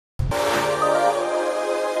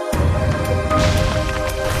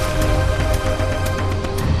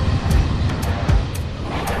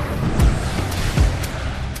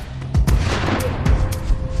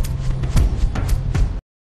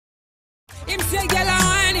say, girl,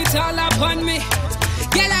 I want it all up on me.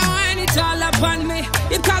 Girl, I want it all up on me.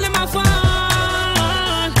 You calling my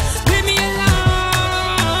phone, leave me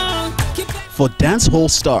alone. For dancehall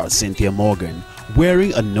star Cynthia Morgan,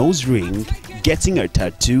 wearing a nose ring, getting a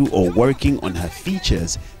tattoo or working on her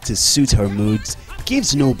features to suit her moods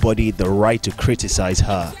gives nobody the right to criticize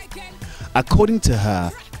her. According to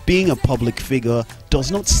her, being a public figure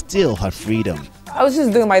does not steal her freedom. I was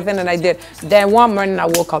just doing my thing and I did. Then one morning I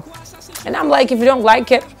woke up and I'm like, if you don't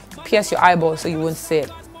like it, pierce your eyeball so you wouldn't see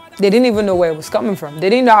it. They didn't even know where it was coming from. They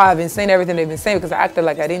didn't know I've been saying everything they've been saying because I acted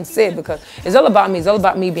like I didn't say it, because it's all about me. It's all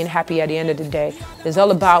about me being happy at the end of the day. It's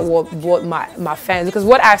all about what my fans, because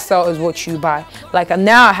what I sell is what you buy. Like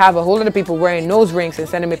now I have a whole lot of people wearing nose rings and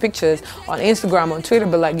sending me pictures on Instagram, on Twitter,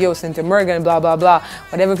 but like, yo, CYNTHIA Morgan, blah, blah, blah.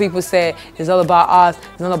 Whatever people say, it's all about us,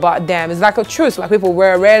 it's all about them. It's like a truth. Like people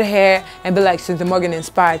wear red hair and be like CYNTHIA Morgan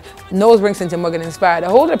inspired. Nose ring CYNTHIA Morgan inspired. A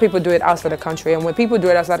whole lot of people do it outside the country, and when people do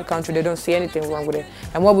it outside the country, they don't see anything wrong with it.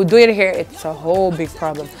 And when we do it here, it's a whole big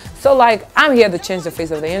problem. So like, I'm here to change the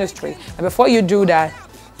face of the industry, and before you do that,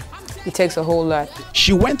 it takes a whole lot.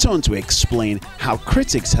 She went on to explain how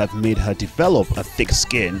critics have made her develop a thick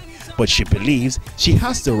skin, but she believes she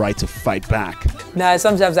has the right to fight back. Now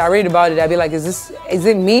sometimes I read about it, I be like, is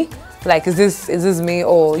it me? Like, is this me,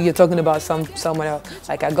 or you're talking about someone else?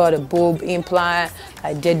 Like, I got a boob implant,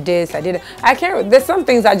 I did this, I did it. I can't, there's some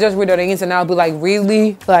things I just read on the internet, I'll be like,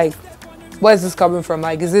 really? Like, where's this coming from?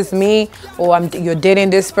 Like, is this me, or you're dating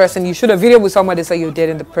this person? You should have video with somebody to say you're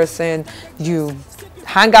dating the person. You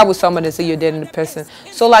hang out with somebody to say you're dating the person.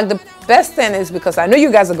 So like, the best thing is, because I know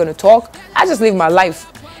you guys are gonna talk, I just live my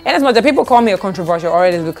life. And as much as people call me a controversial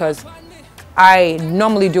artist, because I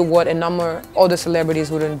normally do what a number of other celebrities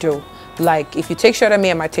wouldn't do. Like, if you take shot at me,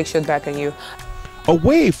 I might take shot back at you.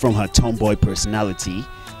 Away from her tomboy personality,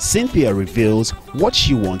 Cynthia reveals what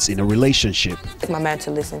she wants in a relationship. I like my man to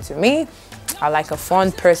listen to me. I like a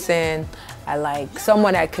fun person. I like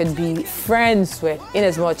someone I could be friends with, in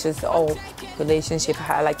as much as relationship.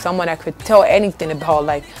 I like someone I could tell anything about.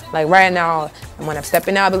 Like right now, when I'm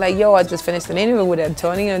stepping out, I'll be like, yo, I just finished an interview with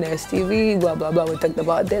Antonio and STV, blah, blah, blah. We talked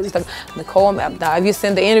about this, we talked about Nicole. Now, have you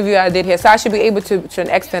seen the interview I did here? So I should be able to an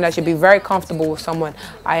extent, I should be very comfortable with someone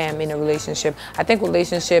I am in a relationship. I think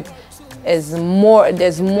relationship is more,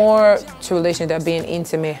 there's more to relationship than being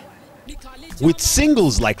intimate. With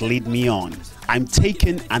singles like Lead Me On, I'm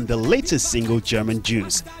Taken, and the latest single, German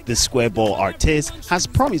Juice, the squareball artist has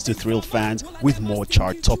promised to thrill fans with more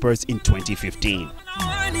chart toppers in 2015.